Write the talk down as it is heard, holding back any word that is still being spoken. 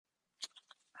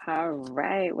All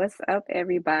right, what's up,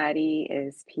 everybody?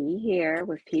 It's P here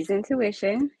with P's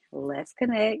Intuition. Let's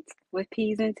connect with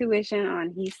P's Intuition on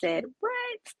He Said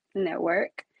What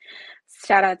Network.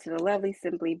 Shout out to the lovely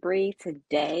Simply Bree.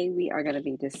 Today, we are going to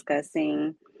be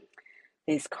discussing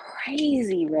this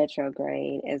crazy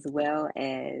retrograde as well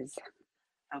as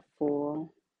a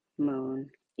full moon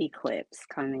eclipse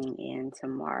coming in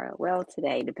tomorrow. Well,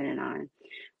 today, depending on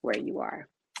where you are.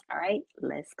 All right,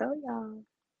 let's go, y'all.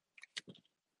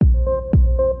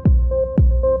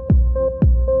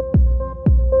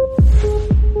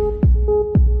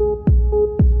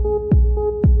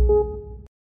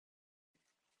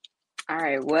 All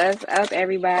right, what's up,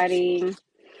 everybody?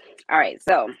 All right,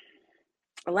 so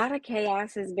a lot of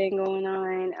chaos has been going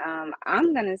on.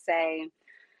 I'm gonna say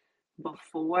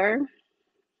before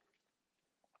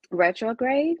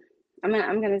retrograde. I'm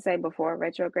gonna say before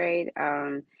retrograde.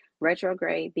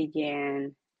 Retrograde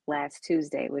began last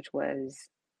Tuesday, which was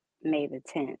May the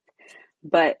 10th.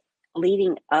 But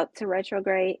leading up to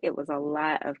retrograde, it was a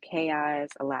lot of chaos,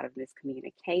 a lot of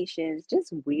miscommunications,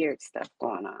 just weird stuff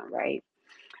going on, right?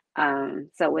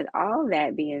 So with all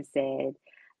that being said,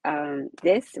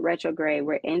 this retrograde,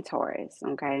 we're in Taurus,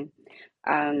 okay?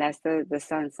 That's the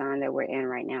sun sign that we're in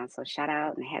right now. So shout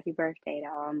out and happy birthday to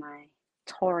all my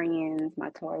Taurians, my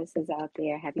Tauruses out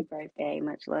there. Happy birthday.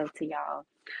 Much love to y'all.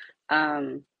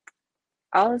 Um,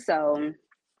 Also,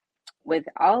 with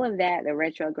all of that, the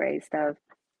retrograde stuff,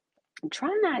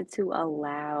 try not to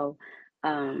allow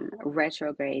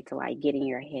retrograde to like get in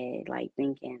your head, like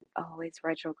thinking, oh, it's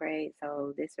retrograde,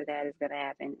 so this or that is gonna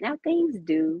happen. Now things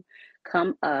do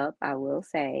come up, I will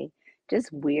say,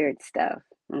 just weird stuff.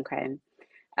 Okay.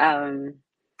 um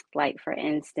like for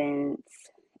instance,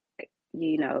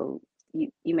 you know,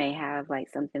 you may have like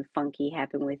something funky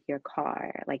happen with your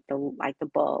car, like the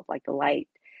bulb, like the light,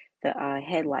 the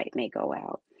headlight may go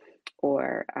out,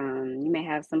 or you may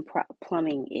have some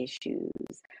plumbing issues.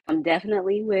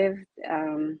 Definitely with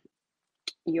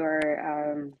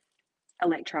your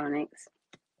electronics.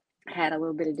 I had a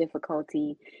little bit of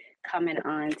difficulty coming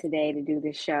on today to do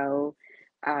the show.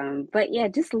 But yeah,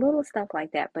 just little stuff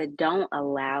like that. But don't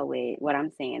allow it. What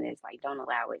I'm saying is, like, don't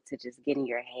allow it to just get in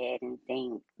your head and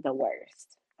think the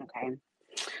worst. Okay.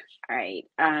 All right.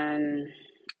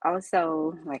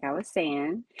 Also, like I was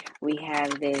saying, we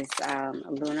have this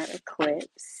lunar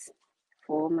eclipse,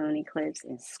 full moon eclipse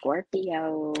in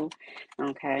Scorpio,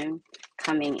 okay,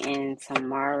 coming in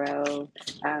tomorrow,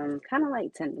 kind of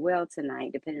like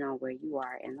tonight, depending on where you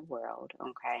are in the world,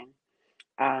 okay.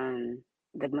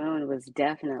 The moon was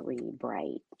definitely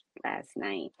bright last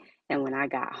night, and when I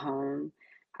got home,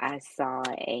 I saw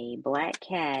a black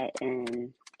cat,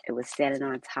 and it was standing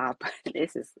on top.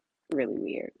 This is really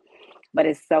weird, but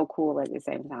it's so cool at the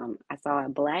same time. I saw a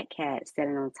black cat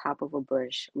standing on top of a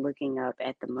bush looking up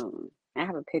at the moon. I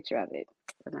have a picture of it,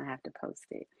 but I have to post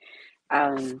it.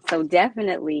 So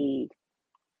definitely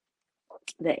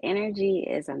the energy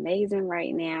is amazing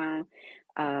right now.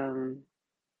 Um,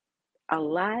 a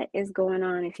lot is going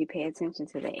on if you pay attention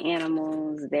to the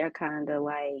animals. They're kind of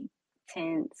like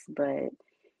tense, but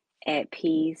at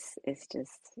peace. It's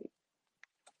just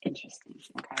interesting.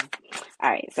 Okay. All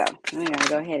right. So I'm going to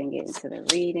go ahead and get into the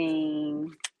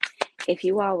reading. If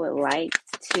you all would like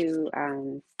to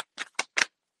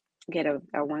get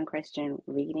a one question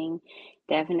reading,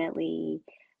 definitely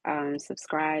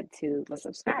subscribe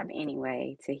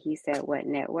anyway to He Said What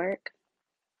Network.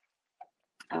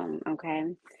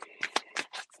 Okay.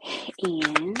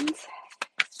 And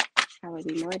I would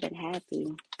be more than happy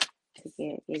to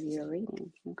give you a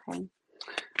reading. Okay.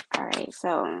 All right.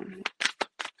 So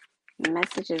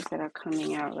messages that are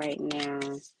coming out right now: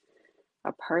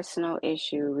 a personal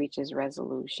issue reaches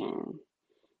resolution,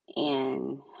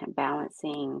 and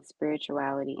balancing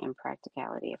spirituality and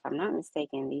practicality. If I'm not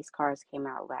mistaken, these cards came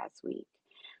out last week.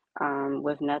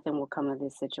 With nothing will come of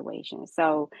this situation.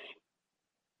 So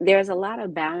there's a lot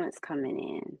of balance coming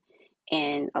in,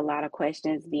 and a lot of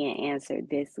questions being answered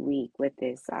this week with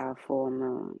this full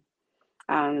moon.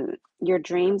 Your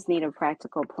dreams need a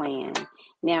practical plan.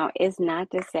 Now, it's not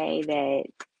to say that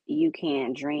you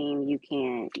can't dream, you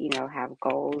can't, have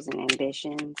goals and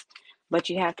ambitions, but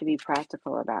you have to be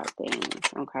practical about things,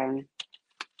 okay?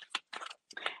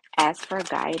 Ask for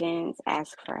guidance,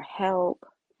 ask for help,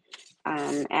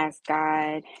 ask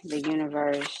God, the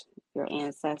universe, your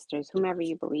ancestors, whomever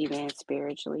you believe in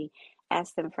spiritually,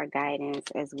 ask them for guidance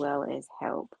as well as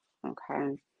help,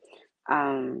 okay?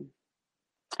 Um,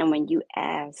 And when you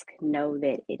ask, know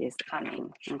that it is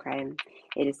coming, okay?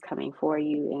 It is coming for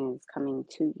you and it's coming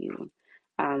to you.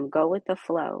 Go with the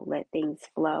flow, let things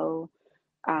flow.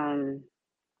 Um,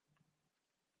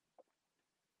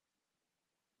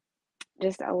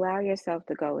 just allow yourself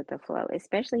to go with the flow,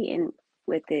 especially in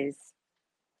with this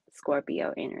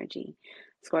Scorpio energy.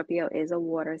 Scorpio is a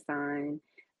water sign,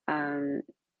 um,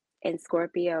 and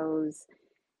Scorpios,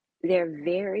 they're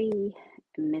very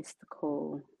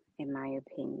mystical, in my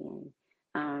opinion.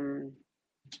 Um,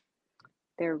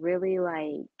 they're really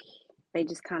like, they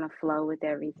just kind of flow with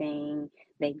everything.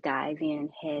 They dive in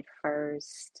head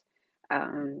first.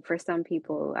 For some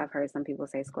people, I've heard some people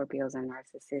say Scorpios are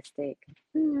narcissistic.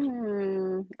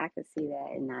 I could see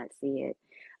that and not see it.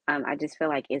 I just feel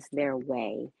like it's their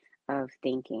way of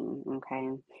thinking, okay?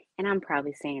 And I'm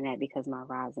probably saying that because my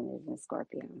rising is in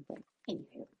Scorpio, but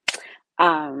anyway.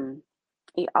 Um,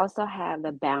 you also have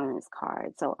the balance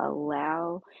card. So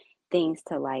allow things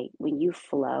to, like, when you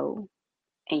flow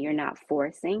and you're not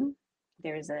forcing,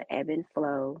 there's an ebb and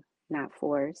flow, not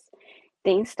force.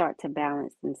 Things start to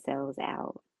balance themselves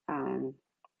out. And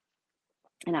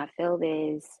I feel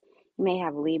this, you may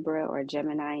have Libra or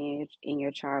Gemini in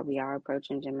your chart. We are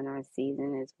approaching Gemini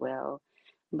season as well.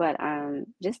 But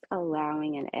just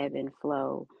allowing an ebb and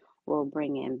flow will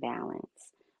bring in balance.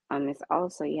 It's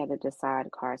also, you have the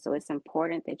decide card. So it's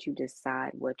important that you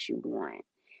decide what you want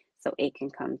so it can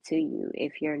come to you.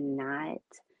 If you're not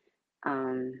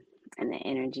um and the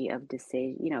energy of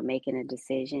decision, making a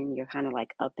decision, you're kind of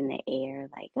like up in the air,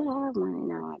 like, oh, I want to,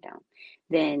 no, I don't.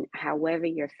 Then however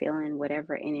you're feeling,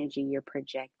 whatever energy you're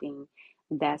projecting,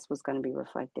 that's what's going to be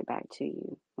reflected back to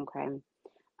you. Okay.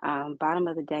 Bottom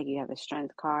of the deck, you have the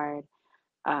strength card.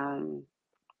 um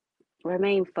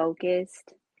Remain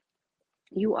focused.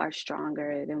 You are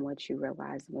stronger than what you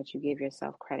realize and what you give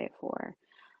yourself credit for.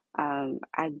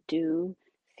 I do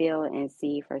feel and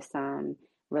see for some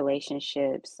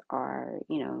relationships are,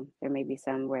 there may be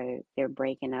some where they're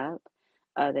breaking up.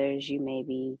 Others you may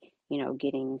be,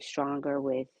 getting stronger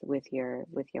with your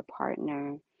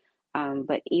partner.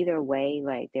 But either way,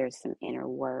 like there's some inner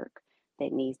work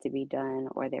that needs to be done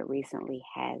or that recently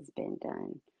has been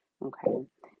done. Okay.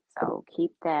 So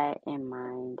keep that in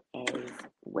mind as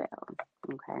well.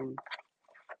 Okay.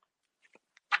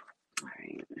 All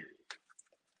right.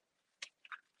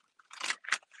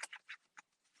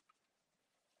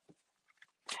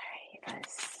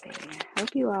 Let's see.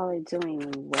 Hope you all are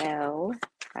doing well,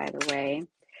 by the way.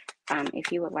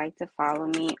 If you would like to follow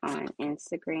me on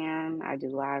Instagram, I do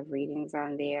live readings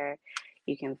on there.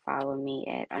 You can follow me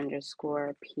at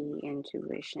underscore P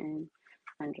Intuition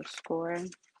underscore.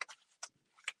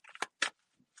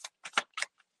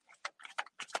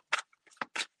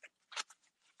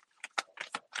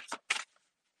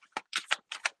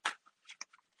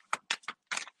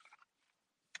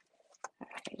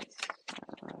 Okay,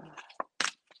 so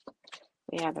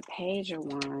we have a Page of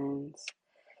Wands,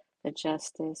 the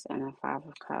Justice, and a Five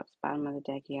of Cups. Bottom of the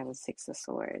deck, you have a Six of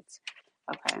Swords.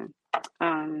 Okay.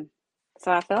 Um,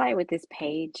 so I feel like with this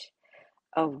Page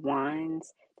of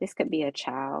Wands, this could be a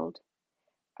child.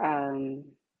 Um,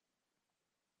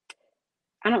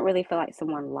 I don't really feel like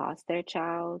someone lost their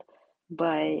child,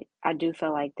 but I do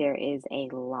feel like there is a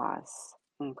loss.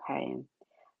 Okay.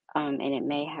 And it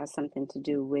may have something to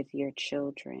do with your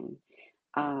children.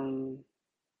 Um,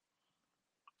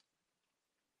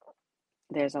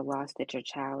 there's a loss that your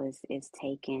child is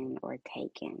taken or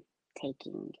taking.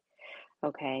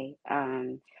 Okay.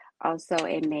 Also,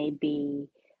 it may be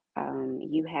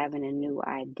you having a new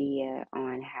idea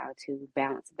on how to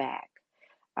bounce back.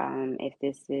 If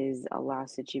this is a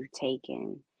loss that you've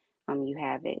taken, you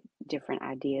have different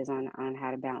ideas on how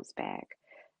to bounce back.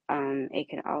 It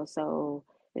can also,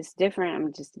 it's different.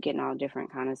 I'm just getting all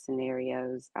different kind of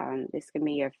scenarios. This can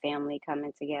be your family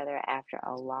coming together after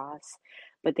a loss,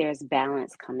 but there's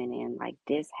balance coming in. Like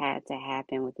this had to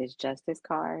happen with this justice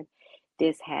card.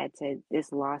 This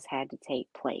loss had to take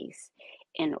place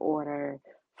in order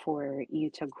for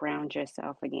you to ground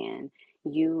yourself again.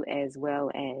 You as well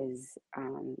as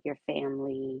your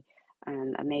family,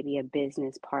 maybe a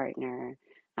business partner.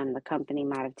 The company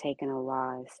might have taken a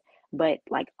loss, but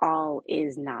like all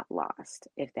is not lost,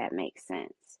 if that makes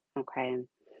sense. Okay.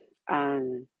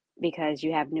 um, because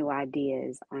you have new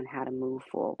ideas on how to move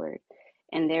forward.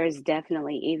 And there's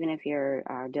definitely, even if you're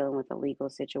dealing with a legal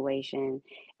situation,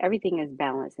 everything is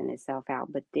balancing itself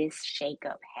out. But this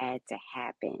shakeup had to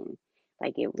happen.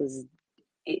 Like it was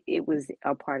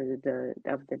a part of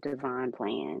the divine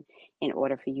plan in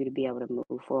order for you to be able to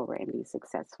move forward and be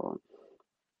successful.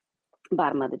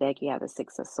 Bottom of the deck, you have the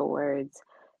Six of Swords.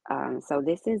 So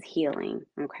this is healing,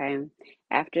 okay?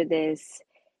 After this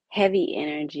heavy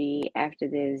energy, after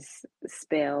this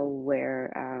spell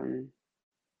where,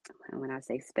 and when I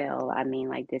say spell, I mean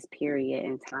like this period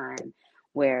in time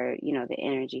where, the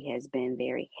energy has been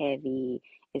very heavy.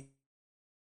 It's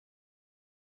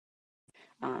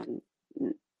um,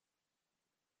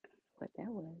 what that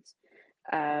was,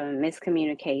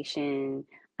 miscommunication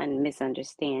and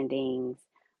misunderstandings.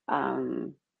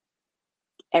 Um,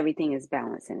 Everything is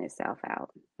balancing itself out.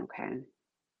 Okay.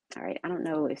 All right. I don't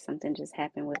know if something just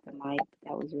happened with the mic.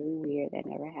 That was really weird. That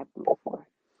never happened before.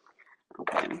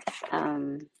 Okay.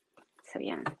 Um, so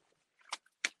yeah.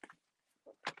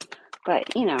 But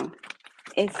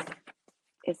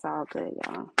it's all good,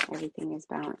 y'all. Everything is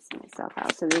balancing itself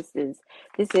out. So this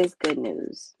is good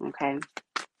news. Okay.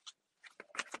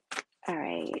 All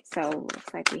right. So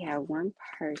looks like we have one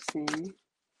person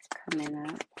coming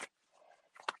up.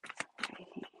 Right.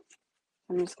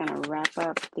 I'm just gonna wrap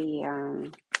up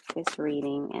the this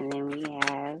reading, and then we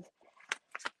have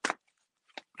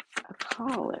a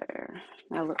caller.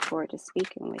 I look forward to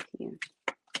speaking with you.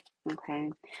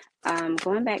 Okay.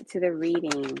 Going back to the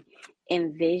reading,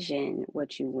 envision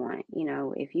what you want.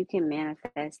 If you can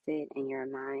manifest it in your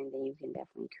mind, then you can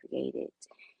definitely create it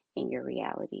in your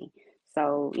reality.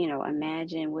 So,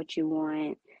 imagine what you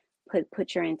want,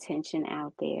 put your intention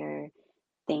out there,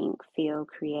 think, feel,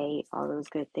 create, all those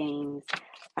good things.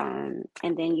 And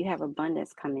then you have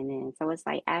abundance coming in. So it's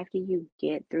like after you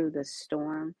get through the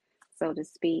storm, so to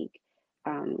speak,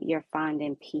 you're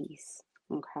finding peace.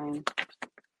 Okay.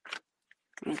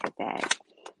 Look at that.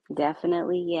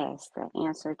 Definitely yes. The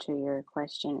answer to your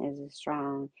question is a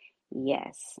strong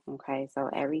yes. Okay. So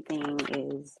everything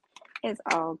is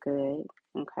all good.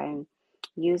 Okay.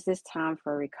 Use this time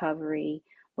for recovery,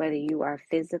 whether you are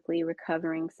physically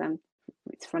recovering from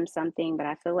something, but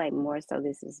I feel like more so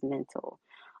this is mental.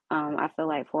 I feel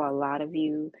like for a lot of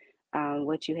you,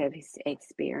 what you have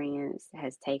experienced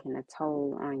has taken a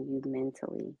toll on you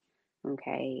mentally.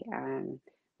 Okay.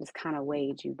 It's kind of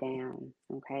weighed you down.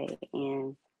 Okay.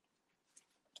 And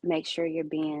make sure you're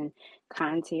being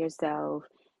kind to yourself.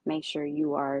 Make sure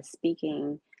you are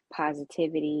speaking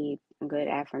positivity,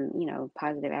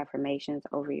 positive affirmations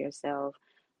over yourself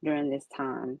during this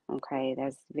time. Okay,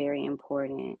 that's very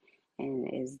important and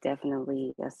is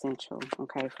definitely essential.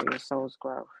 Okay, for your soul's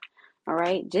growth. All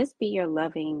right, just be your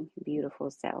loving,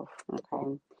 beautiful self.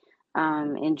 Okay,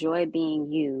 enjoy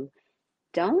being you.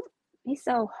 Don't be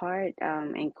so hard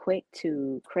and quick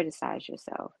to criticize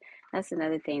yourself. That's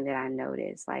another thing that I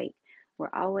noticed. Like, we're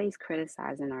always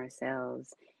criticizing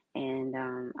ourselves, and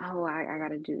oh, I got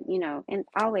to do, and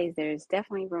always there's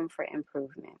definitely room for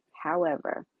improvement.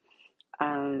 However,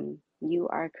 you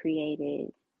are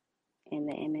created in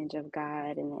the image of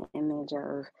God, in the image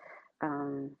of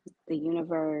um, the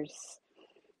universe,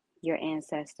 your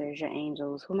ancestors, your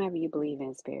angels, whomever you believe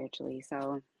in spiritually.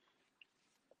 So,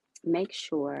 make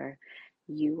sure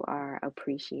you are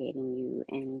appreciating you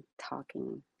and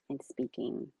talking and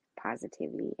speaking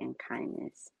positivity and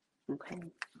kindness. Okay.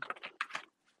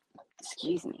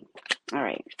 Excuse me. All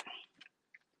right.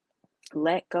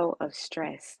 Let go of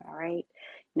stress. All right.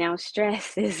 Now,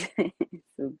 stress is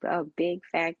a big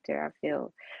factor, I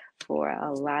feel, for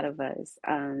a lot of us.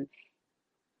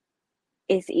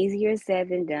 It's easier said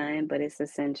than done, but it's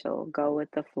essential. Go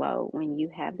with the flow. When you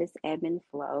have this ebb and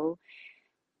flow,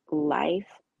 life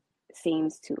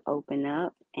seems to open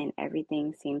up and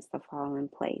everything seems to fall in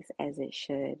place as it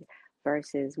should,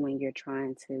 versus when you're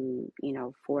trying to,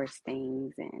 force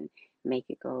things and make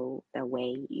it go the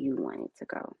way you want it to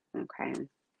go. Okay.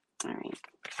 All right.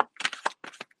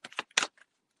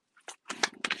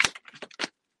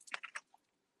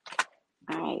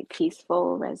 All right.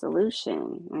 Peaceful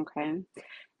resolution. Okay.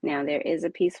 Now, there is a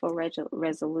peaceful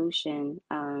resolution.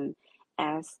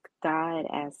 Ask God,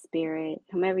 ask Spirit,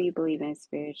 whomever you believe in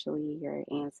spiritually, your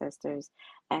ancestors,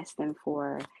 ask them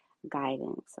for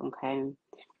guidance, okay?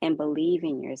 And believe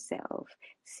in yourself.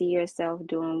 See yourself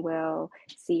doing well.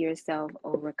 See yourself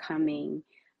overcoming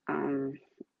um,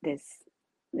 this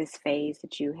this phase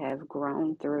that you have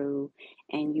grown through,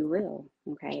 and you will,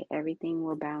 okay? Everything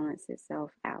will balance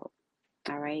itself out.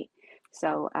 All right.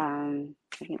 So I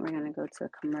think we're going to go to a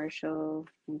commercial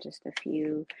in just a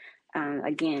few.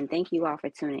 Again, thank you all for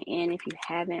tuning in. If you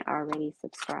haven't already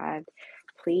subscribed,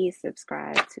 please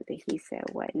subscribe to the He Said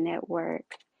What Network.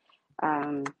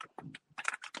 Um,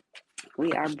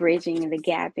 we are bridging the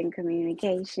gap in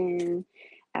communication.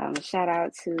 Shout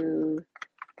out to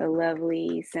the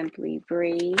lovely Simply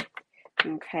Bree.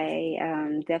 Okay.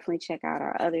 Definitely check out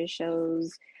our other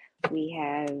shows we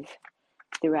have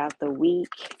throughout the week.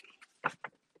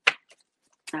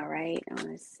 All right,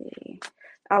 let's see.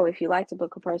 Oh, if you'd like to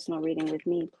book a personal reading with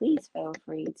me, please feel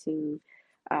free to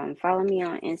follow me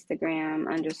on Instagram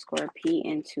 _P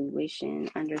Intuition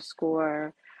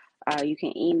 _. You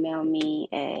can email me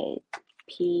at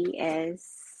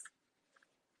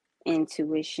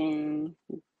psintuition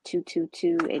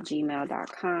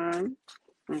 222@gmail.com.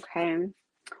 Okay.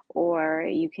 Or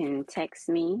you can text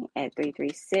me at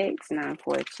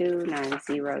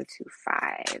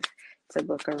 336-942-9025 to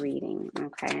book a reading.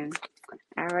 Okay.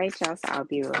 All right, y'all. So I'll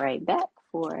be right back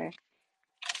for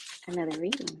another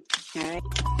reading. All right.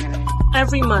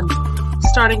 Every Monday,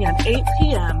 starting at 8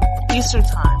 p.m. Eastern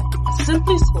Time,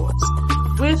 Simply Sports,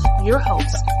 with your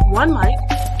host, One Mike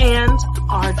and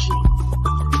RG.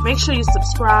 Make sure you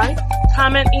subscribe,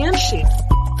 comment, and share.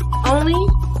 Only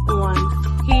on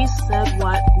He Said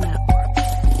What Network.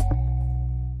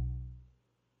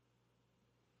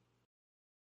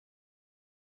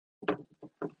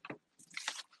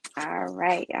 All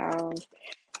right, y'all.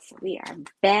 So we are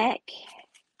back.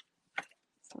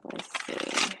 So let's see.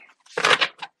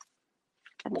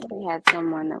 I think we had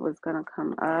someone that was going to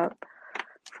come up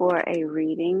for a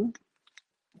reading.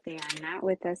 They are not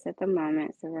with us at the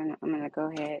moment, so I'm going to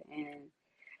go ahead and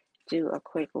do a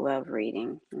quick love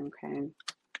reading. Okay.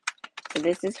 So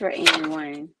this is for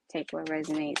anyone. Take what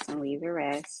resonates and leave the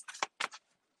rest.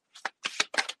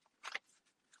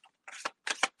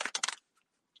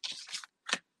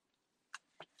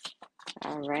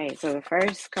 All right. So the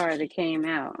first card that came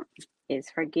out is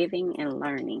forgiving and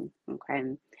learning.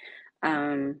 Okay.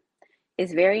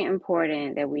 It's very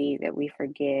important that we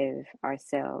forgive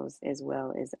ourselves as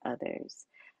well as others.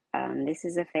 This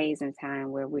is a phase in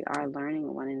time where we are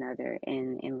learning one another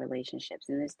in relationships,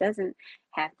 and this doesn't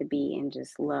have to be in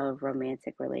just love,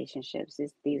 romantic relationships.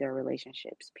 These are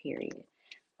relationships, period.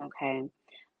 Okay.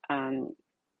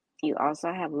 You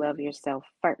also have love yourself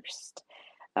first.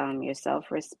 Your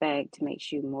self-respect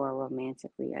makes you more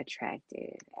romantically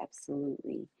attractive.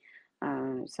 Absolutely.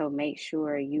 So make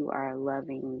sure you are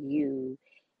loving you,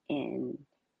 and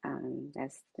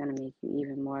that's going to make you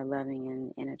even more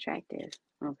loving and attractive.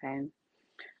 Okay.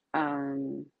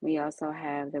 We also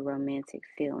have the romantic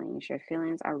feelings. Your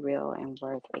feelings are real and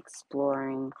worth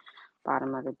exploring.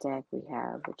 Bottom of the deck, we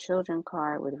have the children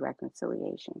card with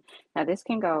reconciliation. Now, this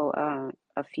can go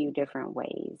a few different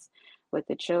ways. With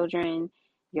the children,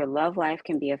 your love life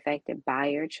can be affected by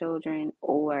your children,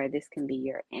 or this can be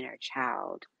your inner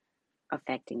child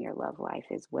affecting your love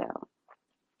life as well.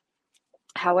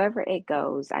 However it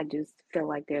goes, I do feel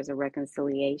like there's a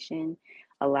reconciliation.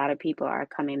 A lot of people are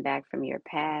coming back from your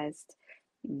past.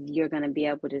 You're going to be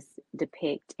able to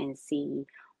depict and see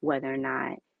whether or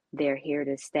not they're here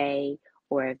to stay,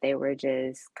 or if they were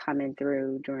just coming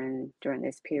through during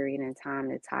this period in time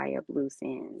to tie up loose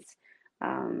ends,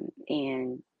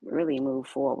 and really move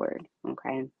forward.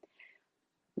 Okay.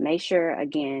 Make sure,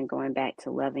 again, going back to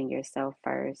loving yourself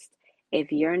first.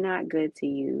 If you're not good to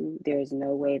you, there's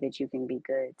no way that you can be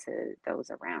good to those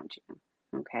around you.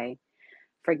 Okay.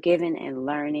 Forgiving and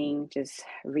learning, just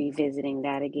revisiting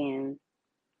that again.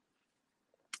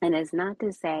 And it's not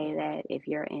to say that if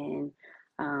you're in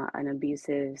an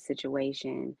abusive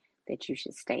situation that you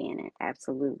should stay in it.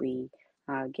 Absolutely,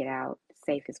 get out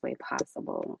safest way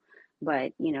possible.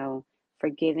 But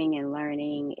forgiving and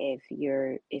learning, if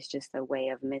it's just a way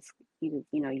of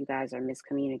you guys are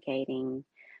miscommunicating.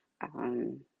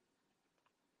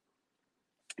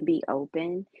 Be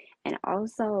open, and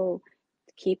also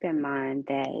keep in mind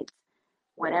that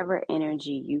whatever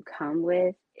energy you come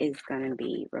with is going to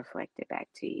be reflected back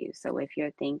to you. So if you're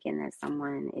thinking that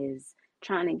someone is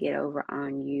trying to get over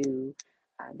on you,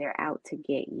 they're out to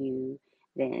get you,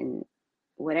 then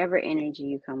whatever energy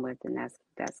you come with, then that's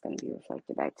going to be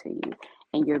reflected back to you,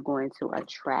 and you're going to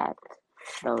attract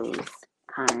those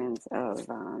kinds of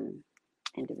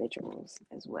individuals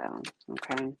as well.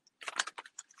 Okay.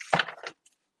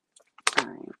 All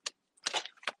right.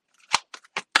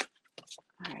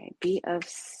 All right. Be of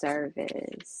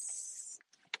service.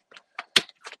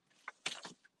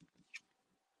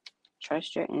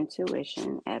 Trust your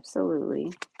intuition.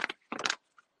 Absolutely.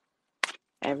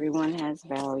 Everyone has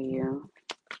value.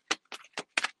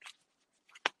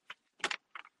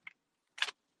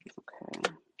 Okay.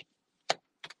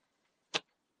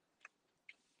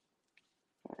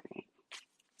 All right.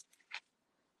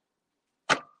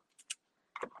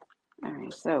 All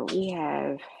right. So we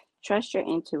have trust your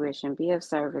intuition. Be of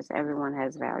service. Everyone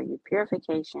has value.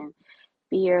 Purification.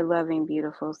 Be your loving,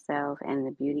 beautiful self. And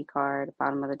the beauty card.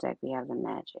 Bottom of the deck, we have the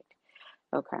magic.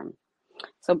 Okay.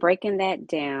 So breaking that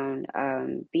down,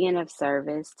 being of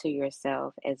service to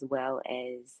yourself as well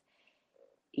as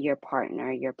your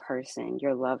partner, your person,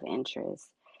 your love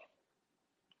interest.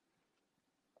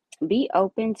 Be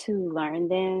open to learn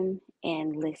them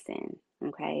and listen,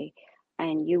 okay?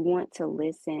 And you want to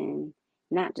listen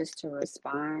not just to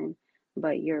respond,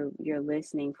 but you're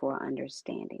listening for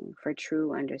understanding, for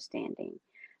true understanding.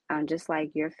 Just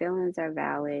like your feelings are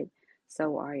valid,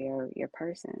 so are your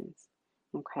persons.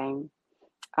 Okay.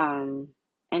 Um,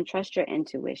 and trust your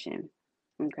intuition.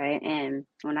 Okay. And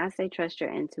when I say trust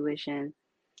your intuition,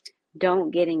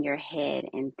 don't get in your head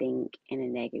and think in a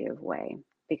negative way,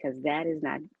 because that is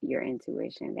not your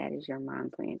intuition. That is your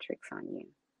mind playing tricks on you.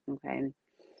 Okay.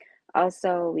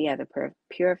 Also, we have the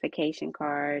purification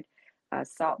card.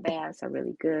 Salt baths are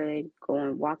really good.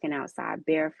 Going walking outside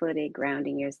barefooted,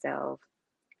 grounding yourself,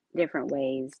 different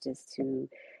ways just to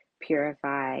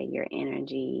purify your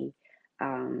energy.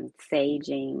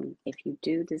 Saging, if you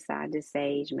do decide to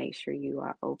sage, make sure you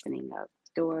are opening up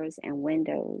doors and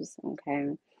windows. Okay.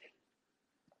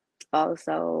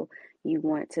 Also, you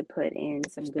want to put in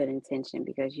some good intention,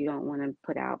 because you don't want to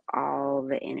put out all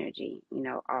the energy,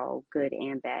 all good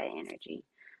and bad energy.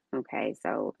 Okay,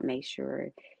 so make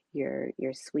sure you're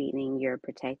sweetening, you're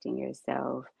protecting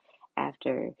yourself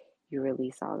after you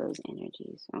release all those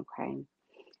energies. Okay.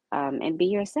 And be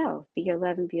yourself, be your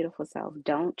loving, beautiful self.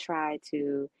 Don't try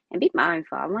to, and be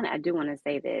mindful. I do want to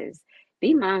say this: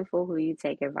 be mindful who you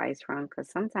take advice from, because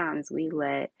sometimes we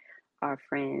let our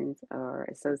friends or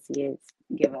associates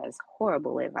give us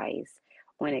horrible advice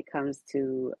when it comes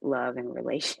to love and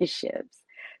relationships.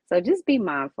 So just be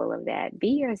mindful of that. Be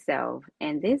yourself,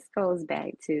 and this goes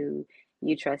back to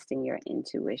you trusting your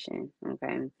intuition.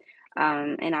 Okay.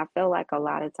 And I feel like a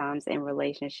lot of times in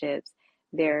relationships,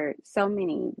 there are so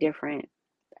many different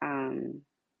um,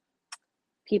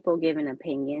 people giving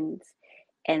opinions,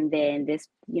 and then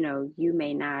you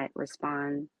may not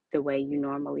respond the way you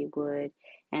normally would,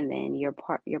 and then your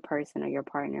person or your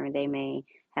partner, they may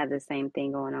have the same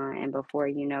thing going on, and before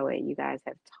you know it, you guys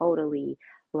have totally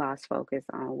lost focus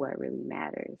on what really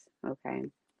matters. Okay.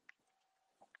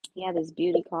 Yeah, this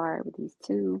beauty card with these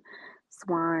two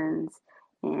swans,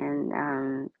 and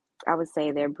I would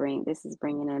say this is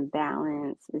bringing in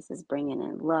balance, this is bringing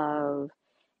in love,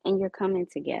 and you're coming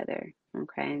together.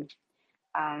 Okay.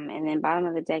 And then bottom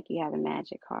of the deck, you have a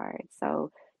magic card.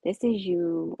 So this is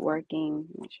you working.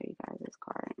 Let me show you guys this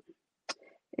card.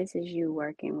 This is you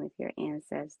working with your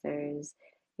ancestors,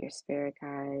 your spirit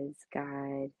guides,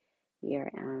 God, your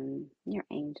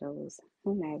angels,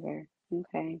 whomever.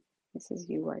 Okay. This is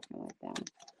you working with them.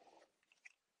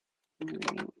 All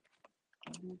right.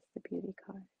 That's the beauty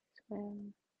card as well.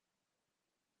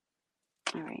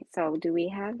 All right. So do we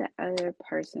have the other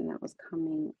person that was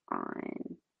coming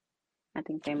on? I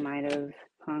think they might have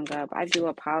hung up. I do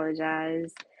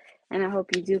apologize. And I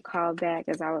hope you do call back,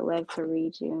 as I would love to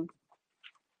read you.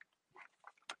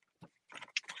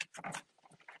 All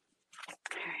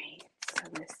right. So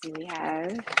let's see. We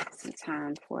have some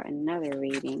time for another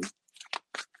reading.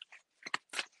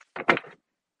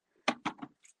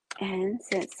 And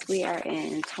since we are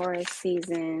in Taurus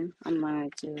season, I'm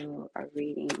going to do a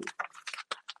reading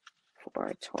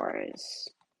for Taurus.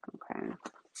 Okay.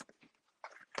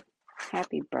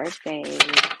 Happy birthday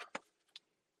to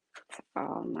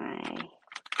all my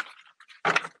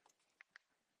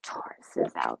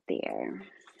Tauruses out there.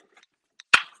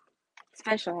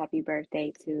 Special happy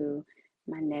birthday to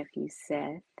my nephew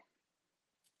Seth.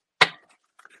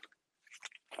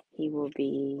 He will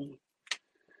be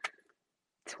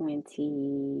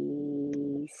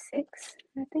 26,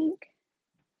 I think,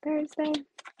 Thursday.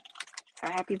 So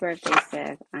happy birthday,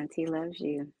 Seth. Auntie loves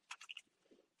you.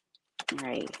 All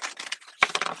right.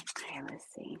 Okay, let's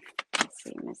see.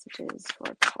 Messages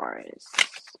for Taurus.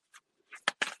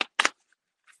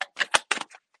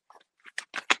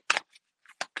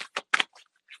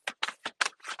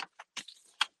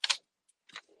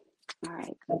 All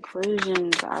right.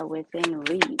 Conclusions are within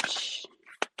reach.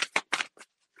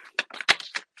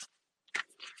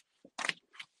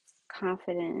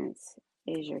 Confidence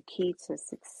is your key to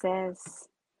success,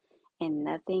 and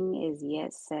nothing is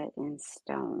yet set in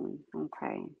stone.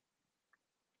 Okay.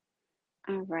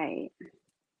 All right.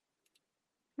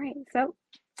 All right. So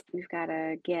we've got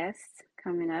a guest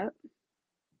coming up.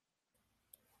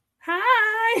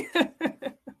 Hi.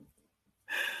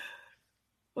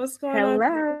 What's going on?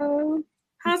 Hello.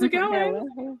 How's it going?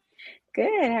 Hello.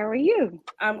 Good. How are you?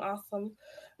 I'm awesome.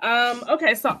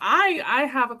 Okay, so I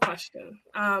have a question.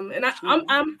 And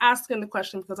I'm asking the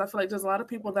question because I feel like there's a lot of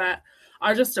people that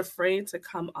are just afraid to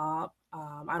come up.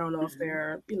 I don't know if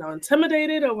they're,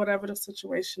 intimidated or whatever the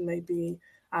situation may be.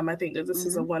 I think that this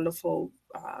is a wonderful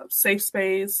safe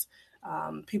space.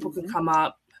 People can come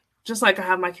up. Just like I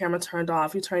have my camera turned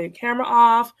off, you turn your camera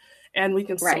off and we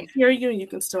can still hear you and you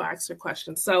can still ask your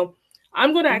questions. So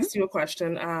I'm going to ask you a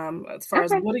question as far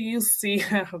as what do you see?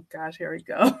 Oh, gosh, here we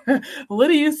go. What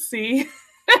do you see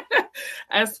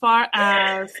as far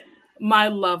as my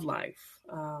love life?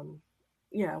 What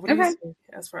do you see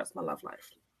as far as my love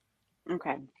life?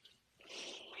 Okay.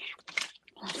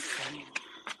 Let's see.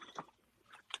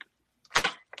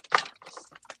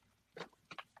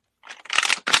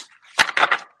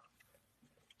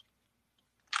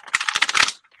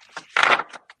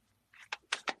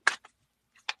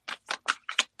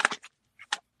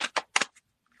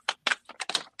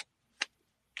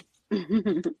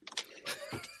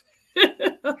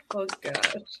 Oh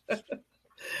gosh.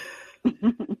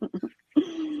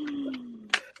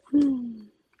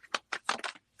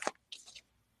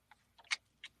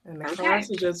 And the Okay.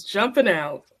 cards are just jumping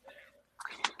out.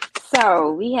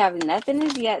 So we have nothing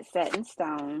is yet set in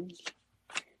stone,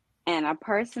 and a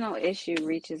personal issue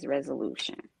reaches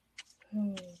resolution.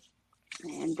 Hmm.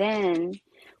 And then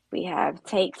we have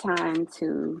take time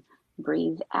to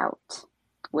breathe out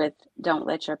with don't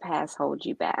let your past hold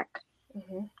you back.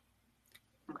 Mm-hmm.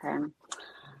 Okay.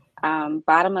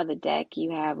 Bottom of the deck,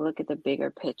 you have look at the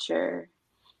bigger picture,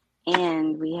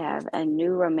 and we have a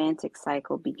new romantic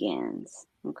cycle begins.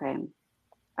 Okay.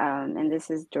 And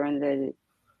this is during the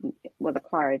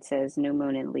card says new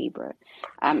moon in Libra.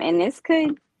 And this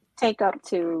could take up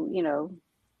to,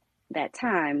 that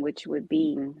time, which would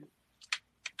be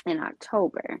in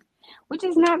October, which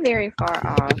is not very far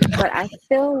off. But I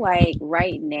feel like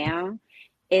right now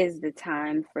is the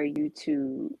time for you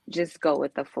to just go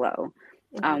with the flow.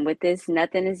 Mm-hmm. With this,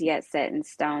 nothing is yet set in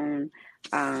stone.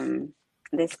 Um,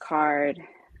 this card,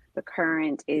 the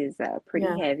current is pretty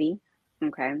Yeah. heavy.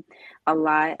 Okay, a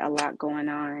lot going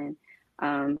on.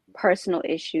 Personal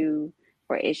issue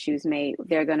or issues may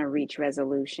they're going to reach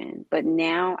resolution. But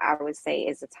now I would say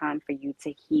is a time for you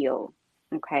to heal.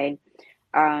 Okay,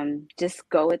 just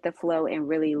go with the flow and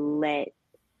really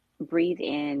breathe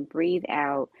in, breathe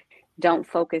out. Don't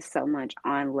focus so much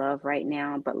on love right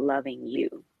now, but loving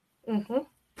you. Mm-hmm.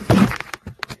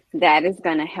 That is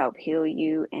going to help heal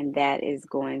you, and that is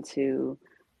going to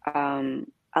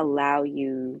allow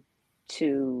you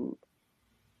to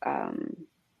um,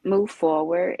 move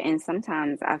forward. And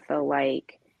sometimes I feel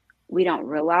like we don't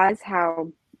realize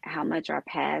how much our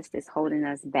past is holding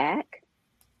us back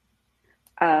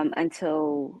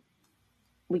until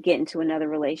we get into another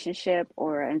relationship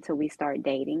or until we start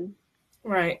dating.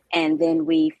 Right. And then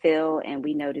we feel and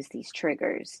we notice these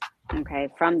triggers, okay,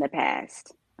 from the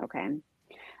past. Okay.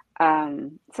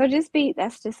 So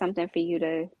that's just something for you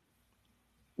to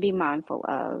be mindful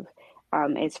of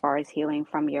as far as healing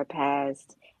from your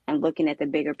past and looking at the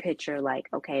bigger picture like,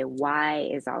 okay, why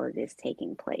is all of this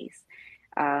taking place?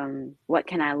 What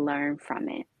can I learn from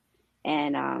it?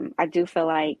 And I do feel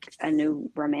like a new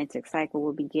romantic cycle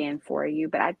will begin for you,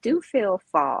 but I do feel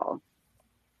fall.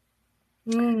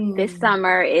 This Mm.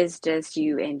 summer is just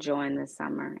you enjoying the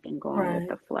summer and going with Right.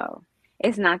 the flow.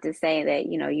 It's not to say that,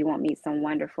 you won't meet some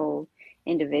wonderful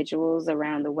individuals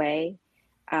around the way.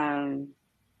 Um,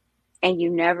 and you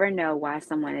never know why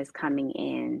someone is coming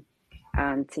in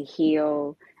to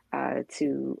heal,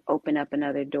 to open up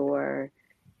another door,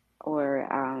 or,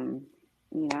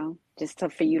 just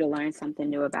for you to learn something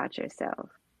new about yourself.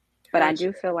 But I Gotcha.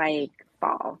 do feel like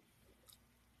fall.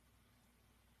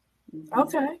 Hmm.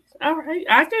 Okay. All right.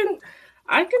 I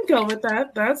can go with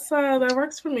that. That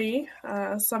works for me.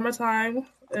 Summertime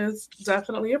is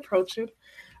definitely approaching.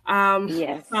 Um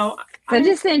Yes. so So I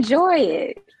just enjoy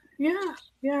it. yeah,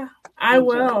 yeah. I Enjoy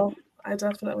will. it. I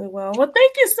definitely will. Well,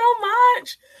 thank you so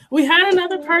much. We had You're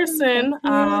another welcome. person. Thank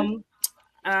you.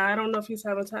 I don't know if he's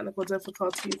having technical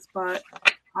difficulties, but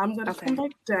I'm gonna come Okay.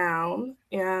 back down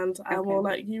and I will Okay.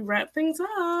 let you wrap things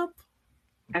up.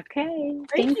 Okay.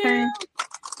 Thank Thanks, you. hon.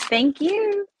 Thank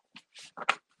you. All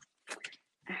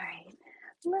right.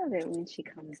 Love it when she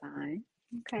comes on.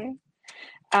 Okay.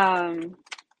 Um,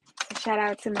 Shout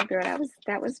out to my girl.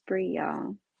 That was Bree,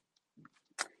 y'all.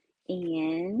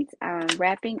 And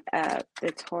wrapping up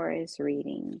the Taurus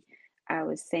reading, I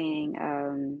was saying,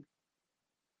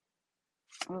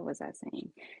 what was I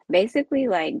saying? Basically,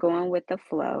 like going with the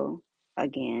flow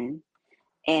again.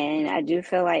 And I do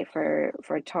feel like for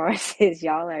Tauruses,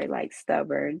 y'all are like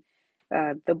stubborn.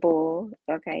 The bull,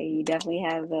 okay, you definitely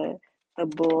have the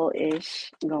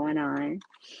bull-ish going on.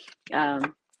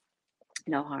 Um,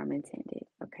 no harm intended.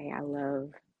 Okay, I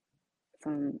love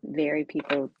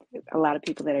a lot of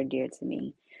people that are dear to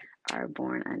me are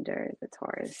born under the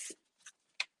Taurus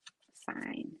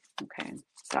sign. Okay.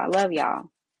 So I love y'all.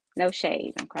 No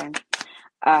shade. Okay.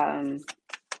 Um,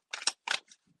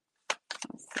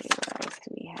 let's see, what else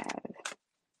do we have?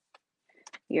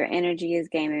 Your energy is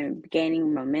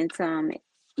gaining momentum.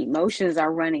 Emotions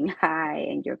are running high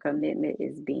and your commitment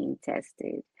is being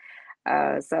tested.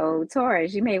 So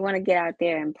Taurus, you may want to get out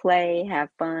there and play, have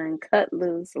fun, cut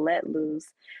loose, let loose.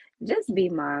 just be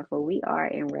mindful. We are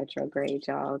in retrograde,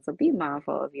 y'all. So be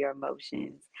mindful of your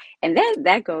emotions. And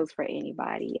that goes for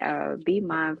anybody. Be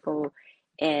mindful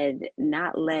and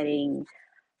not letting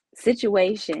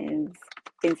situations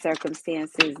and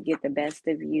circumstances get the best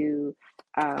of you.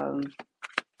 Um,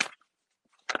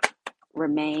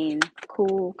 Remain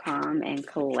cool, calm, and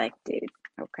collected.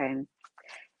 Okay.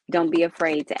 Don't be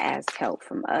afraid to ask help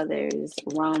from others.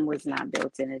 Rome was not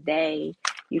built in a day.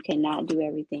 You cannot do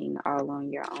everything all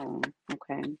on your own.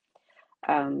 Okay.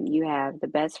 You have the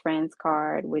best friends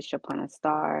card, wish upon a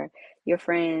star. Your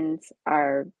friends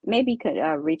are maybe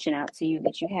reaching out to you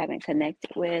that you haven't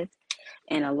connected with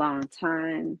in a long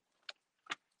time.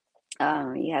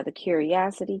 You have the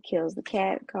curiosity kills the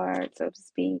cat card, so to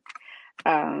speak.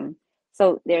 Um,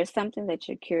 so there's something that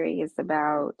you're curious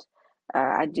about.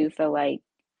 I do feel like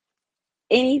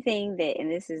anything that,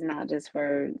 and this is not just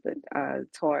for the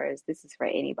Taurus, this is for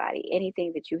anybody,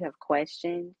 anything that you have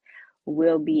questioned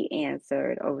will be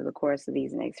answered over the course of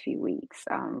these next few weeks,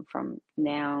 from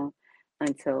now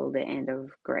until the end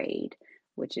of grade,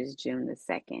 which is June the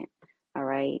 2nd. All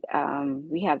right.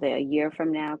 We have the a year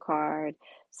from now card.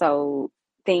 So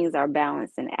things are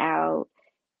balancing out.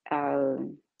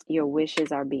 Um, your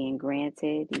wishes are being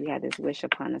granted. You have this wish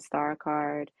upon a star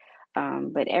card.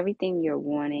 But everything you're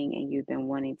wanting and you've been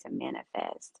wanting to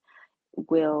manifest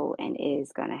will and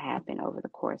is going to happen over the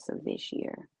course of this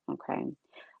year. Okay.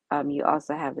 You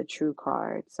also have the true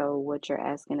card. So what you're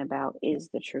asking about is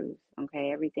the truth.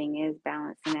 Okay. Everything is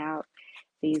balancing out.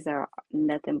 These are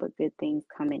nothing but good things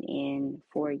coming in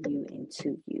for you and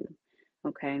to you.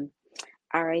 Okay.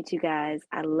 All right, you guys.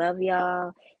 I love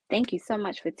y'all. Thank you so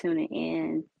much for tuning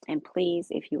in. And please,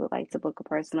 if you would like to book a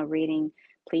personal reading,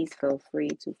 please feel free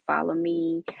to follow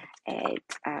me at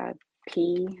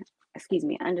P,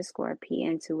 underscore P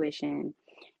Intuition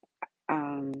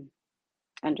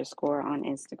underscore on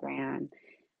Instagram.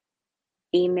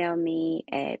 Email me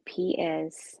at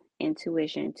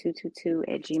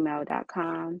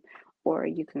psintuition222@gmail.com, or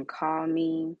you can call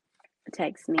me,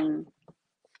 text me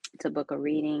to book a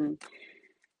reading,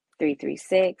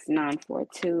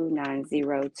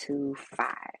 336-942-9025.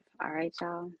 All right,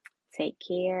 y'all. Take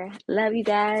care. Love you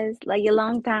guys. Love you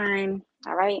long time.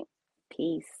 All right.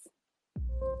 Peace.